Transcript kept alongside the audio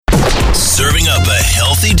Serving up a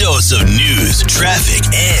healthy dose of news, traffic,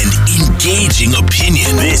 and engaging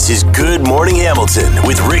opinion. This is Good Morning Hamilton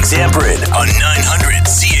with Rick Zamperin on 900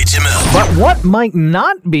 CHML. But what might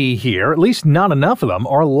not be here, at least not enough of them,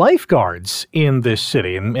 are lifeguards in this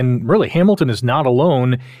city. And really, Hamilton is not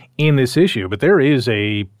alone in this issue, but there is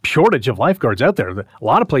a shortage of lifeguards out there. A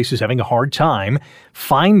lot of places having a hard time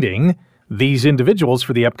finding these individuals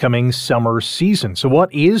for the upcoming summer season. So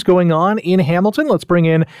what is going on in Hamilton? Let's bring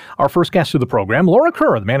in our first guest of the program, Laura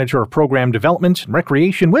Kerr, the Manager of Program Development and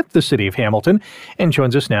Recreation with the City of Hamilton, and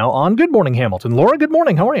joins us now on Good Morning Hamilton. Laura, good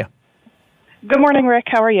morning. How are you? Good morning, Rick.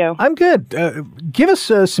 How are you? I'm good. Give us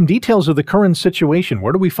some details of the current situation.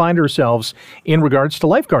 Where do we find ourselves in regards to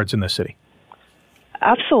lifeguards in this city?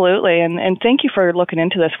 Absolutely, and thank you for looking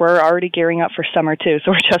into this. We're already gearing up for summer too, so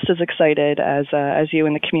we're just as excited as you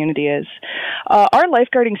and the community is. Our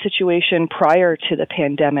lifeguarding situation prior to the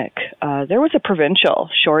pandemic, there was a provincial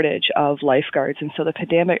shortage of lifeguards, and so the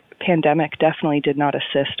pandemic definitely did not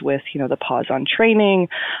assist with the pause on training,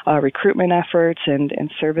 recruitment efforts,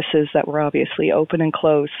 and services that were obviously open and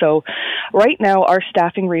closed. So right now, our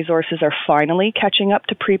staffing resources are finally catching up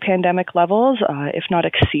to pre-pandemic levels, if not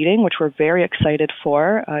exceeding, which we're very excited for.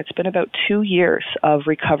 It's been about 2 years of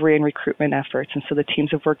recovery and recruitment efforts, and so the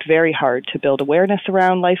teams have worked very hard to build awareness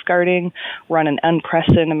around lifeguarding, run an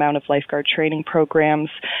unprecedented amount of lifeguard training programs,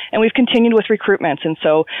 and we've continued with recruitments. And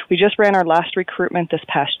so we just ran our last recruitment this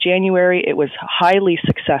past January. It was highly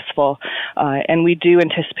successful, and we do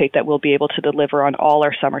anticipate that we'll be able to deliver on all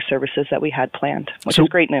our summer services that we had planned, which is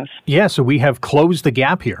great news. Yeah, so we have closed the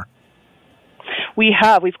gap here. We've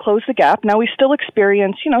closed the gap. Now we still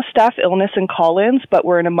experience, staff illness and call-ins, but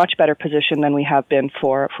we're in a much better position than we have been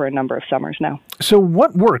for a number of summers now. So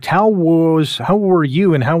what worked? How were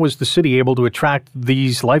you and how was the city able to attract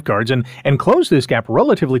these lifeguards and close this gap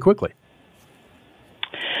relatively quickly?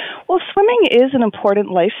 Well, swimming is an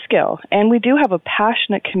important life skill, and we do have a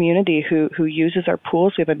passionate community who uses our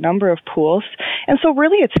pools. We have a number of pools, and so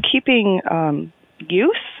really it's keeping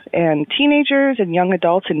youth and teenagers and young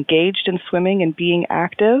adults engaged in swimming and being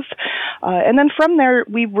active. And then from there,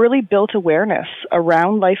 we really built awareness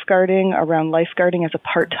around lifeguarding as a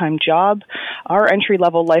part-time job. Our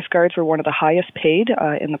entry-level lifeguards were one of the highest paid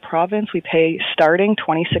in the province. We pay starting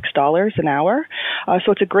 $26 an hour.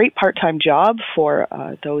 So it's a great part-time job for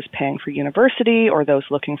those paying for university or those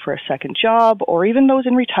looking for a second job or even those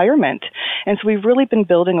in retirement. And so we've really been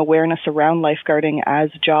building awareness around lifeguarding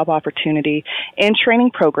as a job opportunity and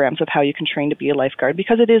training programs of how you can train to be a lifeguard,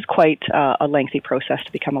 because it is quite a lengthy process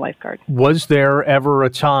to become a lifeguard. Was there ever a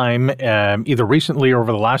time, either recently or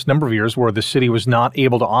over the last number of years, where the city was not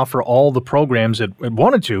able to offer all the programs it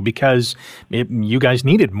wanted to because you guys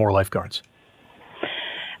needed more lifeguards?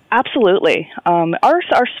 Absolutely.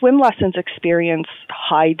 Our swim lessons experience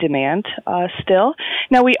high demand still.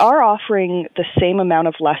 Now, we are offering the same amount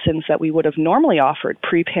of lessons that we would have normally offered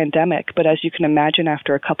pre-pandemic, but as you can imagine,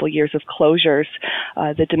 after a couple years of closures,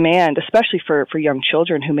 the demand, especially for young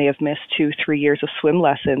children who may have missed 2-3 years of swim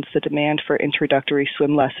lessons, the demand for introductory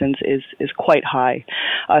swim lessons is quite high.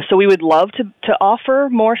 So we would love to offer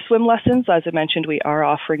more swim lessons. As I mentioned, we are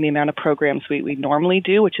offering the amount of programs we normally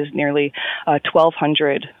do, which is nearly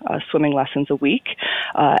 1,200 swimming lessons a week.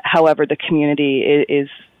 However, the community is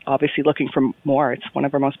obviously looking for more. It's one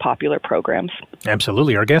of our most popular programs.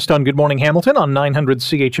 Absolutely. Our guest on Good Morning Hamilton on 900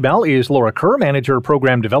 CHML is Laura Kerr, Manager of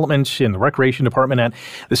Program Development in the Recreation Department at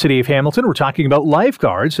the City of Hamilton. We're talking about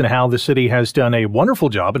lifeguards and how the city has done a wonderful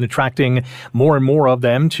job in attracting more and more of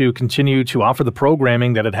them to continue to offer the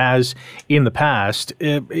programming that it has in the past.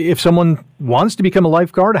 If someone wants to become a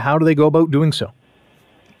lifeguard, how do they go about doing so?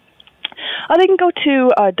 They can go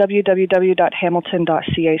to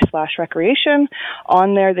www.hamilton.ca/recreation.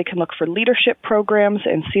 On there, they can look for leadership programs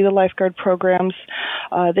and see the lifeguard programs.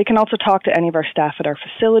 They can also talk to any of our staff at our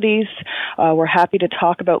facilities. We're happy to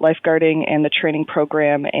talk about lifeguarding and the training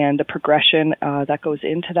program and the progression that goes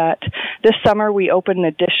into that. This summer, we opened an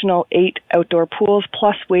additional 8 outdoor pools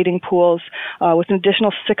plus wading pools with an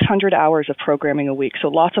additional 600 hours of programming a week. So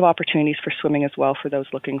lots of opportunities for swimming as well for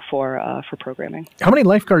those looking for programming. How many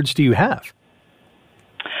lifeguards do you have?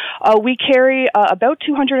 We carry about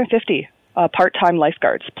 250 part-time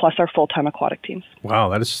lifeguards, plus our full-time aquatic teams. Wow,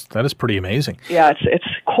 that is pretty amazing. Yeah, it's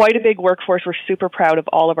quite a big workforce. We're super proud of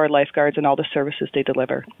all of our lifeguards and all the services they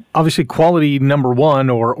deliver. Obviously, quality number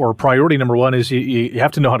one or priority number one is you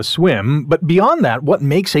have to know how to swim. But beyond that, what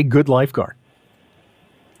makes a good lifeguard?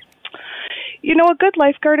 A good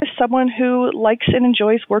lifeguard is someone who likes and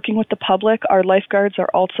enjoys working with the public. Our lifeguards are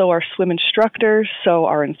also our swim instructors, so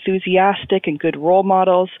are enthusiastic and good role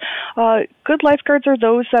models. Good lifeguards are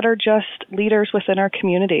those that are just leaders within our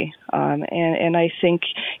community. And I think,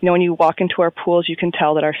 when you walk into our pools, you can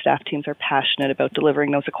tell that our staff teams are passionate about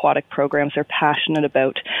delivering those aquatic programs. They're passionate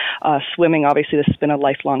about swimming. Obviously, this has been a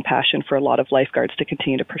lifelong passion for a lot of lifeguards to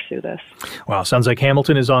continue to pursue this. Wow, sounds like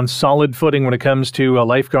Hamilton is on solid footing when it comes to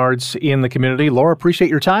lifeguards in the community. Laura, appreciate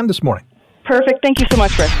your time this morning. Perfect. Thank you so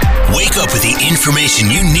much, Rick. Wake up with the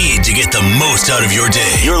information you need to get the most out of your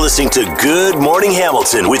day. You're listening to Good Morning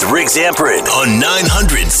Hamilton with Rick Zamperin on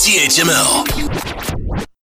 900 CHML.